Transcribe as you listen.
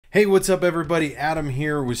Hey, what's up everybody? Adam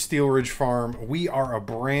here with Steel Ridge Farm. We are a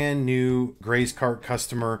brand new GrazeCart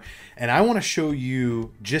customer, and I want to show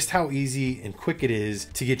you just how easy and quick it is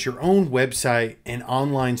to get your own website and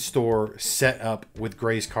online store set up with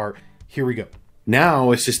GrazeCart. Here we go.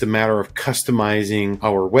 Now it's just a matter of customizing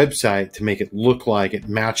our website to make it look like it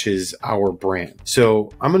matches our brand.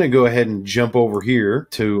 So I'm going to go ahead and jump over here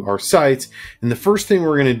to our sites. And the first thing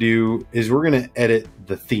we're going to do is we're going to edit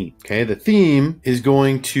the theme. Okay. The theme is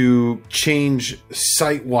going to change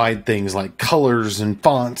site-wide things like colors and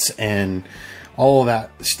fonts and all of that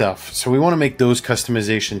stuff. So we want to make those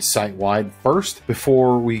customizations site-wide first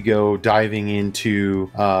before we go diving into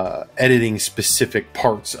editing specific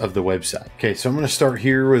parts of the website. Okay, so I'm going to start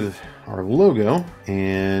here with our logo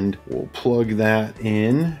and we'll plug that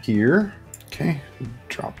in here. Okay,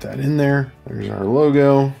 drop that in there. There's our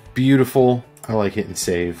logo. Beautiful. I like hitting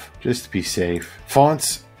save just to be safe.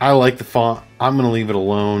 Fonts. I like the font. I'm going to leave it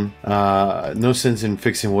alone. No sense in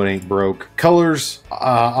fixing what ain't broke. Colors.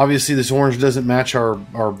 Obviously, this orange doesn't match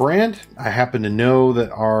our brand. I happen to know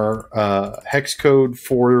that our hex code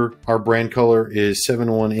for our brand color is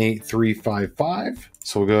 718355.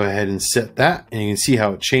 So we'll go ahead and set that. And you can see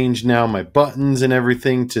how it changed now, my buttons and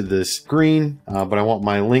everything to this green. But I want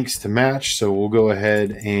my links to match. So we'll go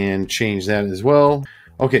ahead and change that as well.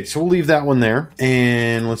 Okay, so we'll leave that one there.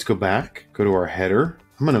 And let's go back. Go to our header.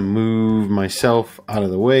 I'm going to move myself out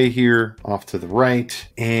of the way here, off to the right,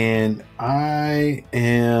 and I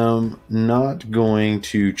am not going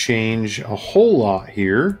to change a whole lot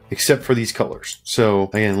here, except for these colors.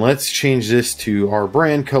 So again, let's change this to our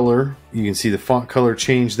brand color. You can see the font color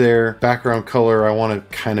change there. Background color, I want to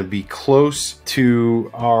kind of be close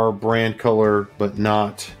to our brand color, but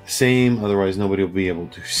not the same. Otherwise, nobody will be able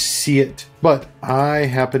to see it. But I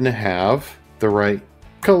happen to have the right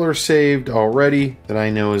color saved already that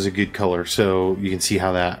I know is a good color, so you can see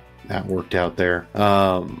how that worked out there.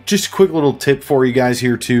 Just a quick little tip for you guys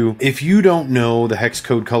here too. If you don't know the hex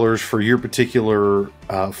code colors for your particular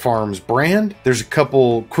farm's brand, there's a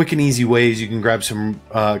couple quick and easy ways you can grab some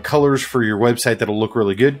colors for your website that'll look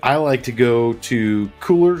really good. I like to go to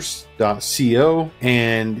coolers.co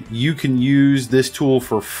and you can use this tool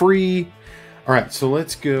for free. All right, so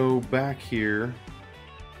let's go back here.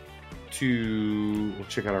 We'll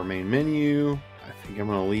check out our main menu. I think I'm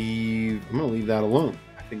gonna leave that alone.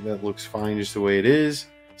 I think that looks fine just the way it is.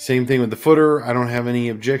 Same thing with the footer. I don't have any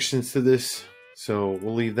objections to this, so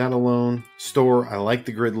we'll leave that alone. Store, I like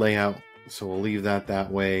the grid layout, so we'll leave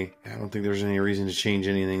that way. I don't think there's any reason to change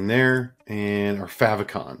anything there. And our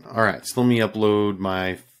favicon. All right, so let me upload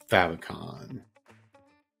my favicon.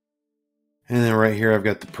 And then right here, I've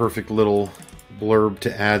got the perfect little blurb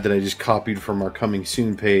to add that I just copied from our coming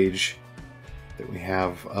soon page that we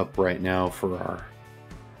have up right now for our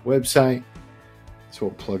website. So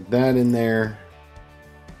we'll plug that in there.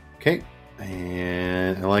 Okay,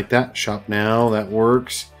 and I like that. Shop now, that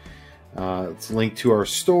works. It's linked to our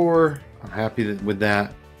store. I'm happy with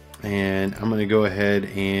that. And I'm going to go ahead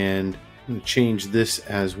and I'm going to change this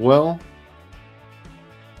as well.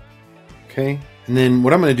 Okay, and then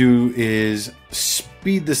what I'm going to do is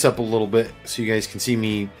speed this up a little bit so you guys can see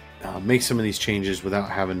me make some of these changes without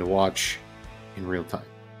having to watch in real time.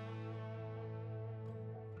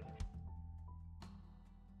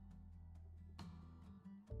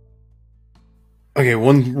 Okay,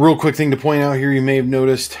 one real quick thing to point out here, you may have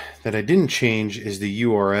noticed that I didn't change is the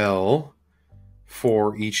URL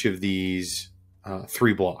for each of these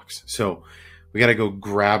 3 blocks. So we got to go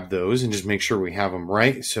grab those and just make sure we have them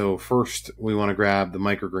right. So first we want to grab the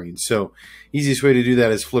microgreens. So easiest way to do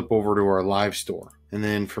that is flip over to our live store. And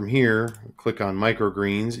then from here, click on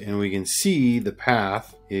microgreens and we can see the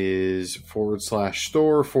path is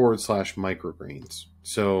 /store/microgreens.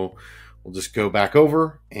 So we'll just go back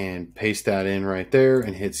over and paste that in right there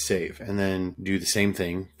and hit save. And then do the same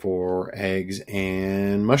thing for eggs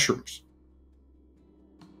and mushrooms.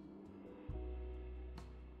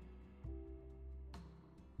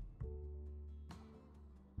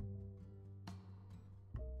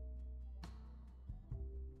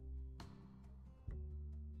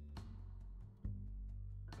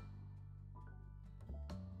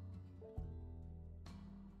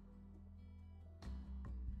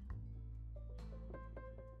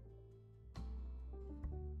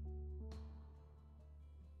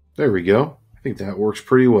 There we go. I think that works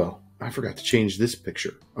pretty well. I forgot to change this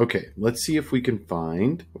picture. Okay, let's see if we can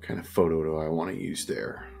find, what kind of photo do I want to use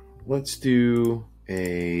there? Let's do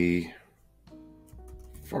a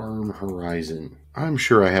farm horizon. I'm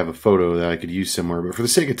sure I have a photo that I could use somewhere, but for the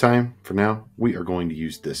sake of time, for now, we are going to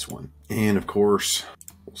use this one. And of course,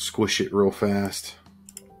 we'll squish it real fast.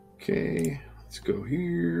 Okay, Let's go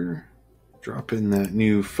here, drop in that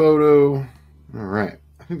new photo. All right,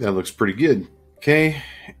 I think that looks pretty good. Okay,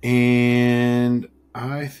 and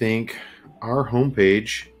I think our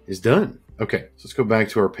homepage is done. Okay, so let's go back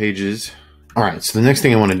to our pages. All right, so the next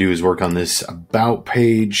thing I want to do is work on this about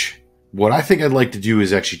page. What I think I'd like to do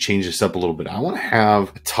is actually change this up a little bit. I want to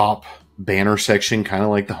have a top banner section, kind of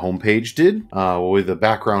like the homepage did, with a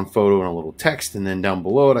background photo and a little text. And then down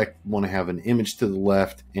below it, I want to have an image to the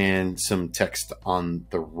left and some text on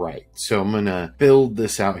the right. So I'm going to build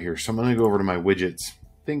this out here. So I'm going to go over to my widgets.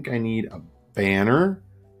 I think I need a banner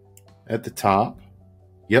at the top.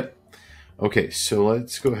 Yep. Okay, so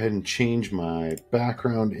let's go ahead and change my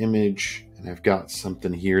background image. And I've got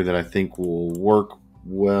something here that I think will work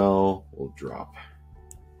well. We'll drop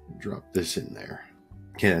this in there.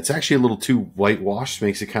 Okay, that's actually a little too whitewashed,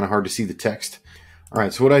 makes it kind of hard to see the text. All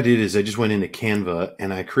right, so what I did is I just went into Canva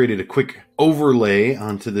and I created a quick overlay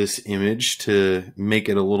onto this image to make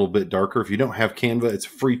it a little bit darker. If you don't have Canva, it's a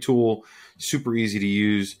free tool, super easy to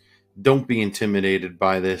use. Don't be intimidated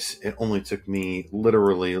by this. It only took me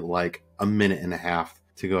literally like a minute and a half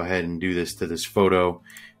to go ahead and do this to this photo.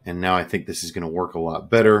 And now I think this is going to work a lot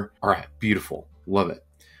better. All right, beautiful. Love it.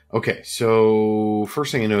 Okay, so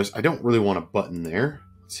first thing I notice, I don't really want a button there.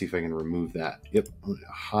 Let's see if I can remove that. Yep, I'm gonna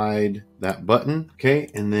hide that button. Okay,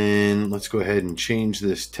 and then let's go ahead and change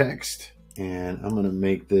this text. And I'm gonna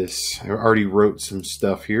make this, I already wrote some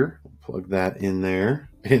stuff here. Plug that in there.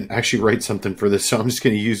 I didn't actually write something for this, so I'm just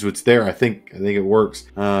gonna use what's there. I think it works.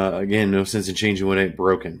 Again, no sense in changing what ain't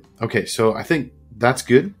broken. Okay, so I think that's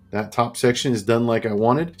good. That top section is done like I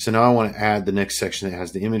wanted. So now I want to add the next section that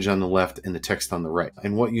has the image on the left and the text on the right.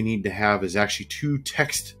 And what you need to have is actually 2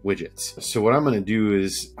 text widgets. So what I'm going to do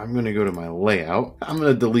is I'm going to go to my layout. I'm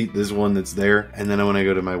going to delete this one that's there. And then I'm going to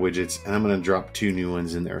go to my widgets and I'm going to drop 2 new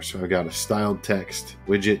ones in there. So I got a styled text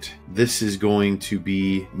widget. This is going to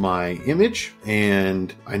be my image.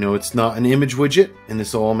 And I know it's not an image widget, and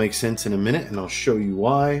this will all make sense in a minute and I'll show you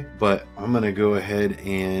why. But I'm going to go ahead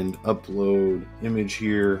and upload image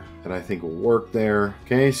here that I think will work there.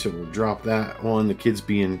 Okay, so we'll drop that one, the kids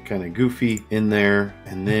being kind of goofy in there,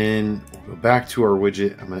 and then we'll go back to our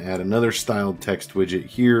widget. I'm going to add another styled text widget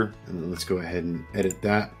here, and then let's go ahead and edit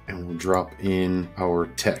that, and we'll drop in our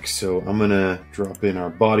text. So I'm going to drop in our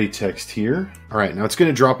body text here. All right, now it's going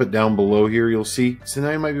to drop it down below here, you'll see. So now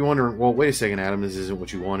you might be wondering, well, wait a second, Adam, this isn't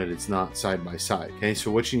what you wanted. It's not side by side. Okay, so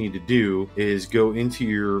what you need to do is go into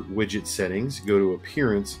your widget settings, go to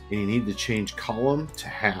appearance, and you need to change column to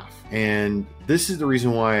half. And this is the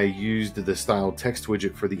reason why I used the styled text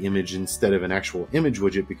widget for the image instead of an actual image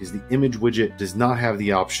widget, because the image widget does not have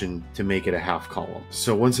the option to make it a half column.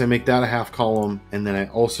 So once I make that a half column, and then I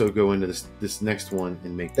also go into this next one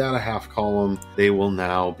and make that a half column, they will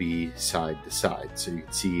now be side to side. So you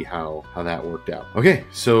can see how that worked out. Okay,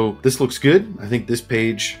 so this looks good. I think this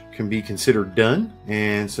page can be considered done.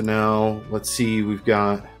 And so now let's see, we've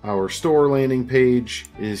got our store landing page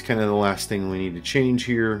is kind of the last thing we need to change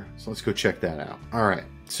here. So let's go check that out. All right,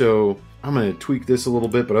 so I'm going to tweak this a little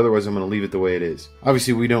bit, but otherwise I'm going to leave it the way it is.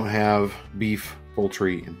 Obviously we don't have beef,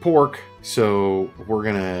 poultry, and pork, so we're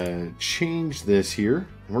going to change this here.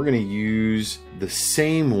 And we're going to use the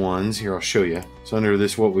same ones here. I'll show you. So under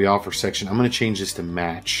this what we offer section, I'm going to change this to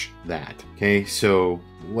match that. Okay, so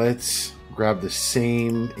let's grab the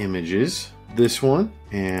same images, this one,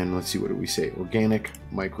 and let's see, what do we say? Organic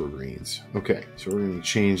microgreens. Okay, so we're going to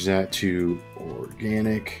change that to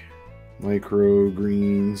organic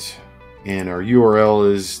microgreens, and our URL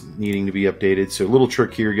is needing to be updated. So a little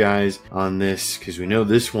trick here, guys, on this, because we know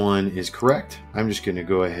this one is correct. I'm just going to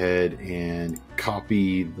go ahead and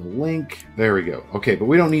copy the link. There we go. Okay, but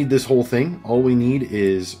we don't need this whole thing. All we need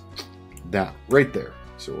is that right there.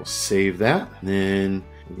 So we'll save that. Then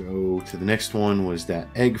we'll go to the next one, was that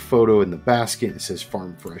egg photo in the basket. It says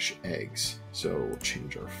farm fresh eggs. So we'll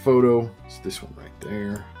change our photo. It's this one right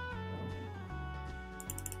there.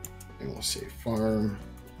 And we'll say farm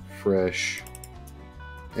fresh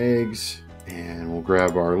eggs. And we'll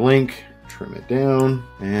grab our link, trim it down.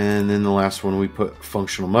 And then the last one, we put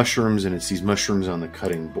functional mushrooms, and it's these mushrooms on the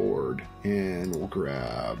cutting board. And we'll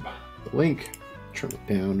grab the link, trim it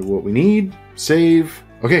down to what we need, save.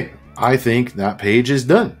 Okay, I think that page is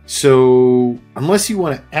done. So unless you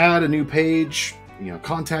want to add a new page,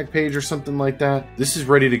 contact page or something like that, this is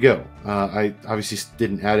ready to go. I obviously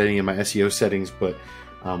didn't add any of my SEO settings, but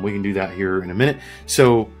we can do that here in a minute.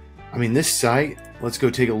 So, I mean, this site, let's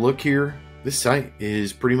go take a look here. This site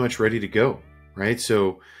is pretty much ready to go, right?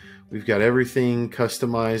 So we've got everything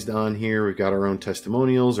customized on here. We've got our own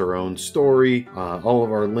testimonials, our own story. All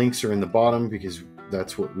of our links are in the bottom because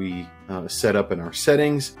That's what we set up in our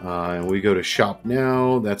settings. And we go to shop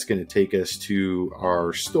now. That's going to take us to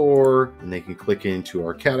our store, and they can click into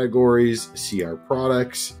our categories, see our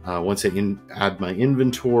products. Once I add my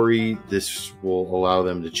inventory, this will allow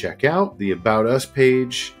them to check out. The About Us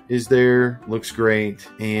page is there, looks great.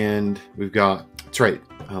 And we've got, that's right.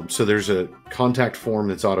 So there's a contact form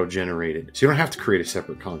that's auto-generated. So you don't have to create a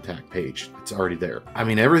separate contact page. It's already there. I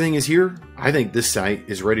mean, everything is here. I think this site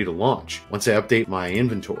is ready to launch once I update my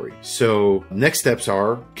inventory. So next steps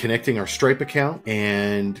are connecting our Stripe account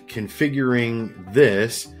and configuring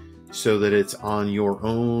this so that it's on your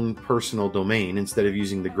own personal domain. Instead of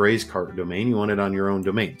using the GrazeCart domain, you want it on your own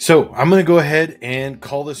domain. So I'm going to go ahead and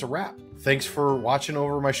call this a wrap. Thanks for watching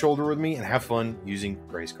over my shoulder with me, and have fun using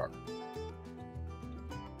GrazeCart.